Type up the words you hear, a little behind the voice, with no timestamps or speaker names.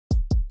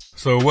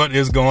So what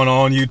is going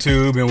on,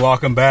 YouTube, and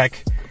welcome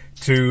back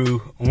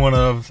to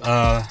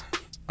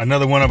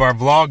another one of our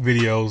vlog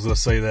videos,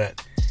 let's say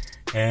that.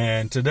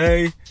 And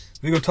today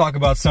we're going to talk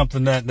about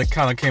something that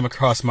kind of came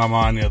across my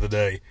mind the other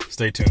day.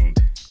 Stay tuned.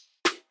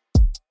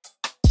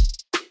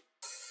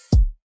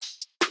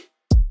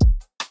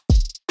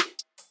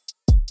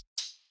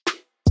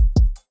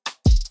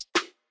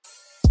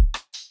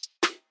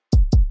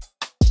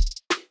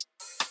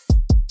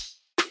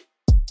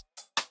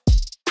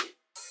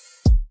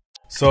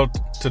 So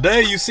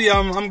today, you see,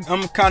 I'm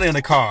kind of in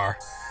the car.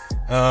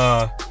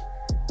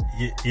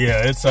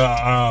 It's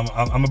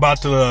I'm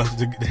about to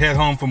head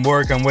home from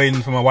work. I'm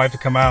waiting for my wife to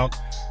come out.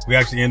 We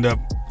actually end up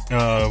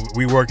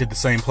we work at the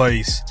same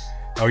place.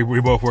 We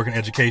both work in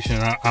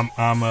education.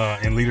 I'm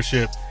in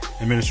leadership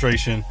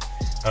administration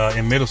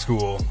in middle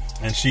school,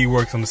 and she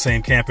works on the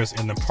same campus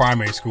in the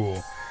primary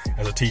school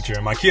as a teacher.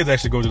 And my kids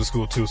actually go to the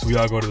school too, so we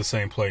all go to the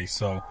same place.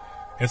 So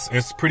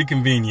it's pretty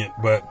convenient.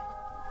 But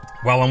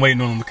while I'm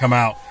waiting on them to come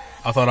out,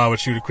 I thought I would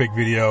shoot a quick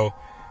video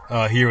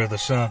here with the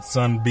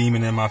sun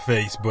beaming in my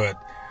face.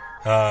 But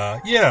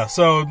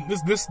so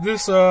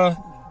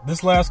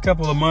this last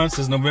couple of months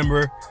is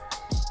November,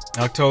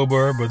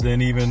 October, but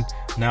then even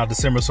now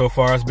December so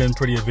far has been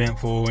pretty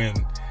eventful,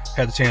 and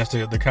had the chance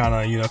to kind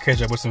of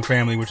catch up with some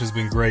family, which has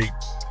been great.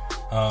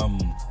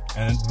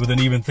 But then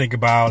even think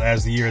about,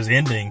 as the year is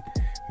ending,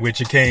 which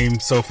it came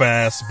so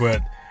fast,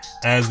 but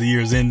as the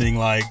year is ending,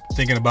 like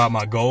thinking about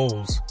my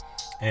goals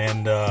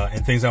and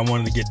things I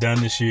wanted to get done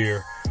this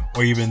year,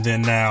 or even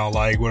then now,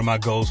 like what are my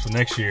goals for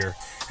next year,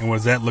 and what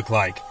does that look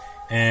like?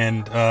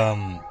 And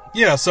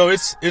so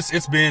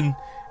it's been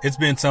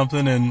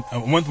something. And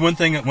one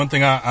thing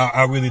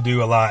I really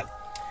do a lot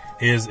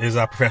is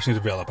I professionally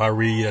develop. I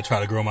read, I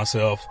try to grow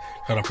myself,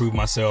 try to improve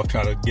myself,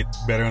 try to get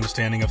better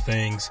understanding of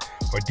things,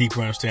 or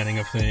deeper understanding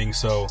of things.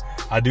 So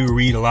I do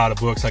read a lot of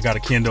books. I got a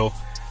Kindle.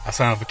 I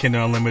sign up for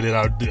Kindle Unlimited.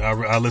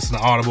 I listen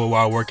to Audible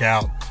while I work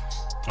out,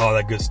 all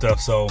that good stuff.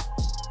 So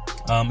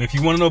if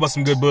you want to know about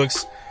some good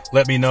books,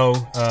 let me know.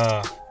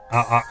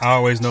 I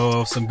always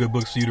know of some good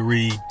books for you to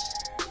read.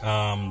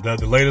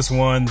 The latest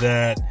one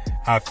that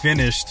I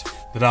finished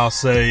that I'll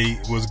say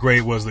was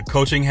great was The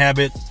Coaching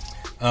Habit.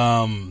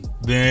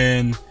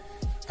 Then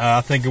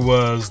I think it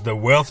was The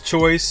Wealth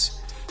Choice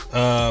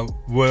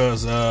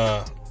was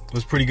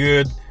pretty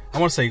good. I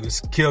want to say it was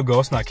Kill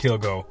Go. It's not Kill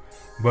Go,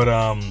 but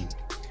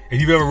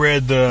if you've ever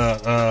read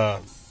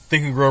the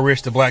Think and Grow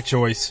Rich, The Black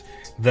Choice,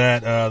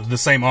 that the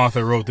same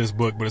author wrote this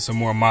book, but it's a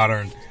more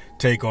modern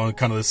take on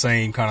kind of the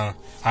same kind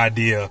of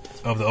idea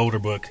of the older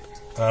book.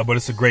 But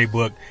it's a great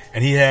book.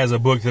 And he has a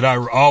book that I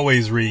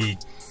always read,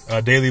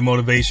 Daily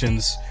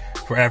Motivations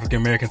for African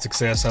American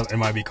Success. It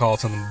might be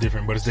called something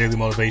different, but it's Daily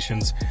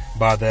Motivations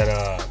by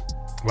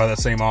that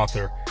same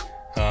author.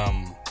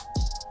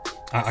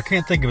 I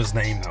can't think of his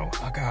name though.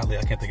 Golly,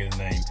 I can't think of his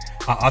name.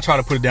 I'll try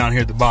to put it down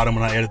here at the bottom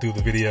when I edit through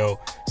the video,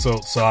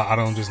 so I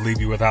don't just leave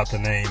you without the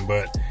name.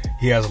 But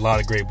he has a lot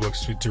of great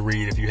books to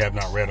read if you have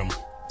not read them.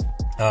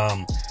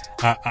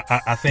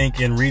 I think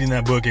in reading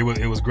that book, it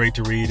was great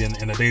to read, and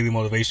the daily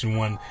motivation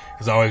one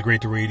is always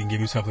great to read and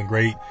give you something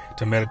great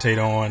to meditate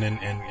on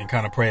and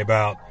kind of pray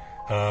about.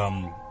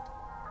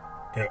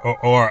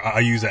 Or I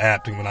use the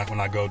app when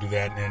I go do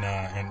that,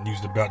 and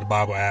use the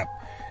Bible app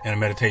and a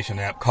meditation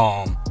app,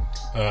 Calm,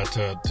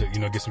 to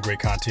get some great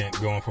content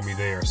going for me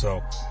there.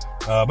 So,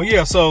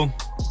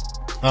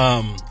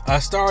 I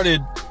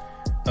started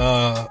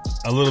a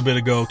little bit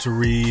ago to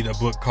read a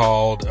book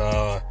called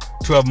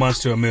 12 Months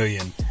to a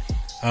Million.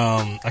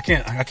 I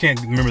can't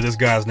remember this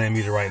guy's name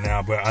either right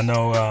now, but I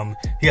know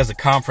he has a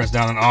conference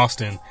down in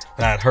Austin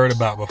that I'd heard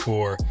about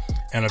before,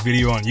 and a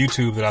video on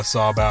YouTube that I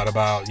saw about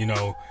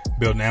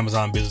building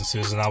Amazon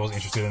businesses, and I was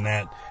interested in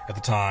that at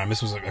the time.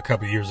 This was a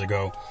couple of years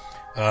ago.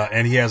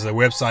 And he has a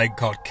website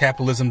called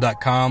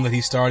capitalism.com that he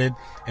started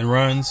and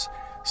runs.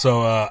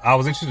 So I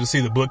was interested to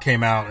see the book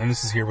came out, and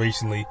this is here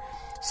recently.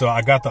 So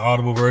I got the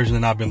Audible version,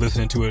 and I've been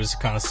listening to it just to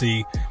kind of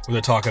see what they're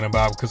talking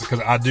about, because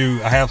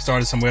I have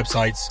started some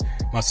websites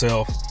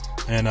myself,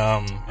 and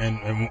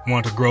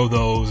want to grow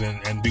those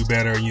and do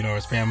better,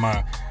 expand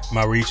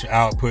my reach,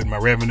 output, my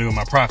revenue, and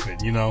my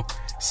profit,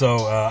 So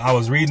I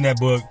was reading that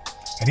book,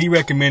 and he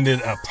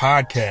recommended a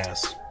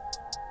podcast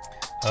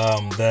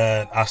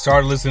that I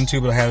started listening to,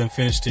 but I haven't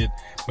finished it.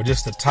 But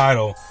just the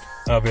title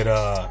of it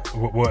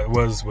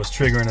was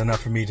triggering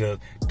enough for me to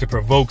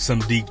provoke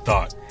some deep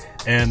thought.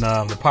 And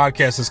the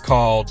podcast is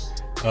called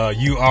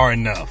You Are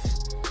Enough.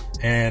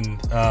 And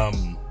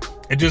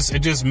it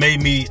just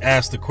made me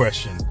ask the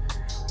question,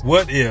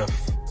 what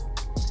if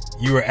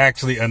you were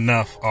actually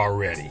enough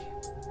already?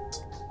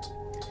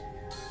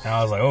 And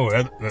I was like, oh,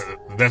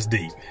 that's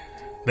deep.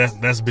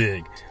 That's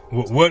big.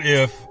 What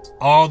if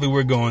all that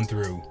we're going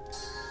through,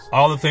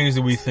 all the things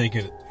that we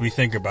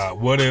think about,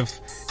 what if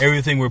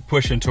everything we're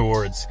pushing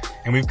towards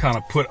and we've kind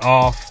of put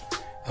off,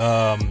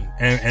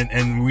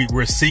 and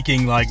we're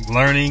seeking like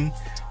learning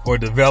or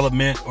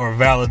development or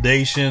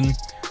validation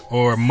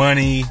or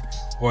money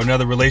or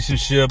another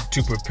relationship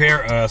to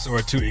prepare us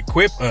or to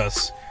equip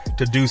us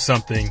to do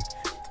something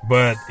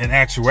but in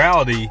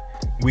actuality,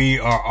 we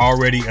are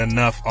already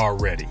enough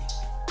already.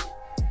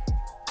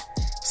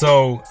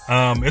 So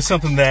it's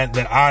something that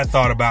I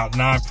thought about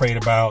and I prayed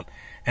about,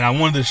 and I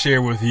wanted to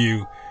share with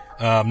you.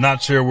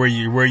 Not sure where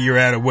you're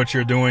at or what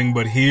you're doing,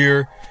 but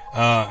here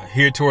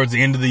towards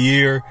the end of the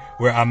year,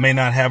 where I may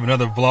not have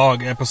another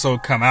vlog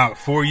episode come out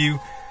for you,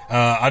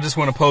 I just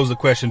want to pose the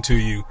question to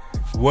you: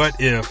 what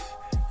if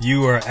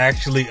you are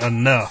actually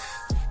enough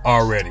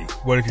already?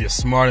 What if you're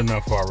smart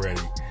enough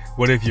already?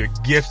 What if you're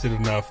gifted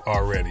enough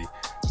already?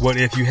 What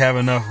if you have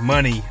enough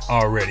money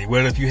already?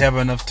 What if you have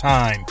enough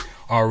time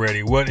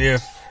already? What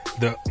if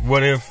the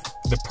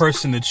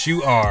person that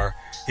you are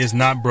is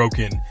not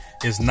broken,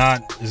 is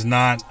not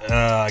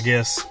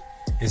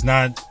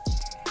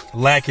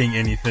lacking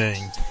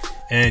anything,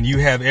 and you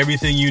have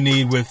everything you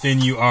need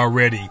within you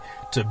already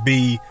to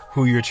be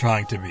who you're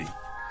trying to be?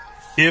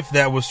 If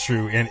that was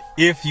true, and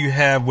if you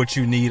have what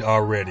you need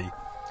already,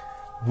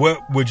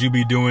 what would you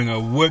be doing, or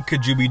what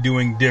could you be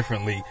doing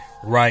differently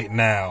right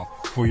now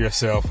for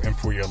yourself and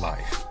for your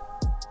life?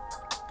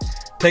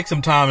 Take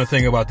some time to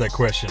think about that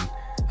question.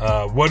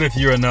 What if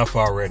you're enough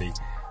already?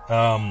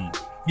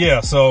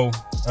 So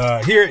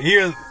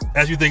here,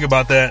 as you think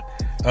about that,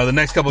 the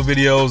next couple of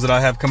videos that I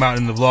have come out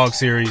in the vlog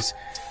series,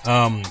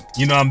 I'm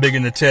big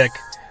into tech.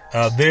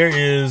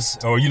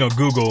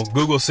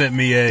 Google sent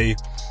me an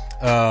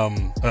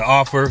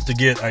offer to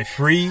get a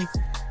free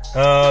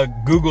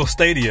Google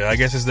Stadia. I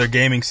guess it's their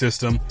gaming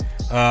system.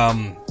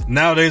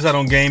 Nowadays I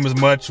don't game as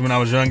much. When I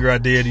was younger, I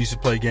used to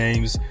play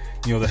games,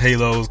 the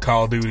Halos,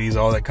 Call of Duties,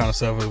 all that kind of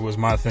stuff. It was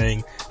my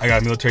thing. I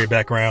got a military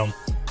background.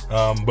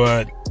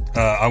 But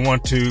I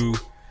want to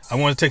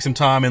take some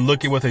time and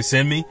look at what they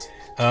send me,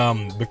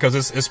 because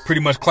it's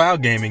pretty much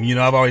cloud gaming.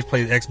 I've always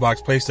played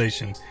Xbox,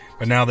 PlayStation,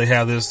 but now they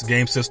have this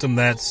game system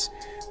that's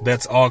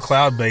all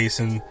cloud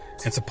based, and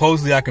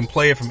supposedly I can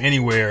play it from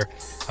anywhere,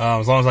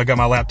 as long as I got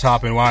my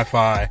laptop and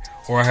Wi-Fi,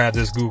 or I have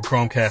this Google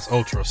Chromecast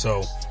Ultra.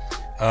 So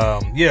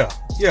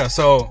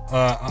So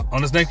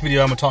on this next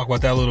video, I'm gonna talk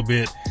about that a little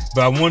bit,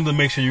 but I wanted to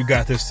make sure you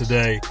got this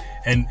today,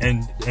 and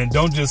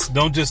don't just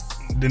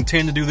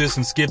intend to do this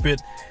and skip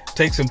it.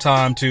 Take some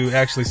time to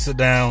actually sit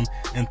down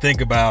and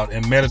think about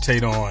and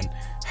meditate on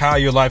how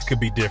your life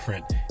could be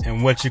different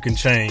and what you can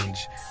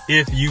change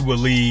if you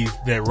believe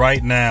that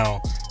right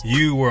now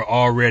you were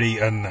already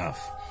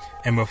enough.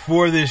 And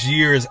before this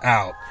year is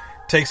out,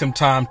 take some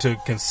time to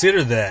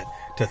consider that,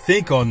 to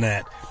think on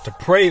that, to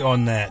pray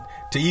on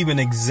that, to even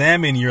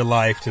examine your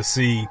life to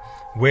see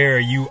where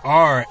you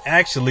are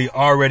actually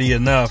already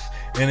enough,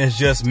 and it's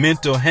just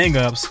mental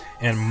hangups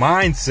and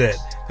mindset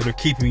that are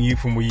keeping you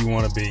from where you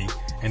want to be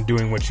and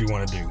doing what you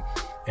want to do.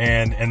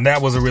 And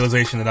that was a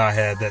realization that I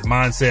had, that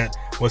mindset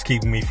was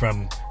keeping me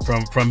from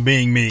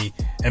being me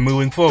and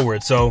moving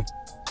forward. So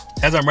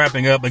as I'm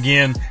wrapping up,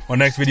 again, my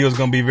next video is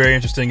going to be very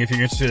interesting if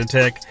you're interested in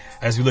tech,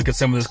 as we look at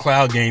some of this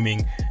cloud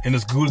gaming and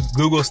this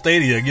Google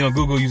Stadia.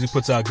 Google usually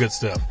puts out good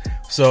stuff.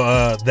 So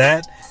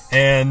that,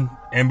 and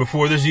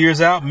before this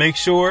year's out, make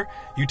sure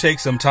you take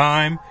some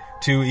time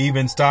to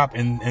even stop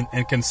and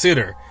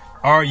consider,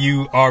 are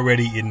you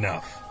already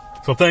enough?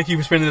 So thank you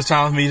for spending this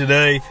time with me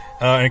today,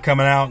 and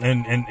coming out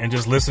and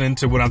just listening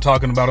to what I'm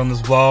talking about on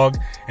this vlog.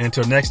 And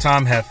until next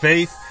time, have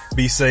faith,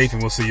 be safe,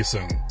 and we'll see you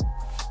soon.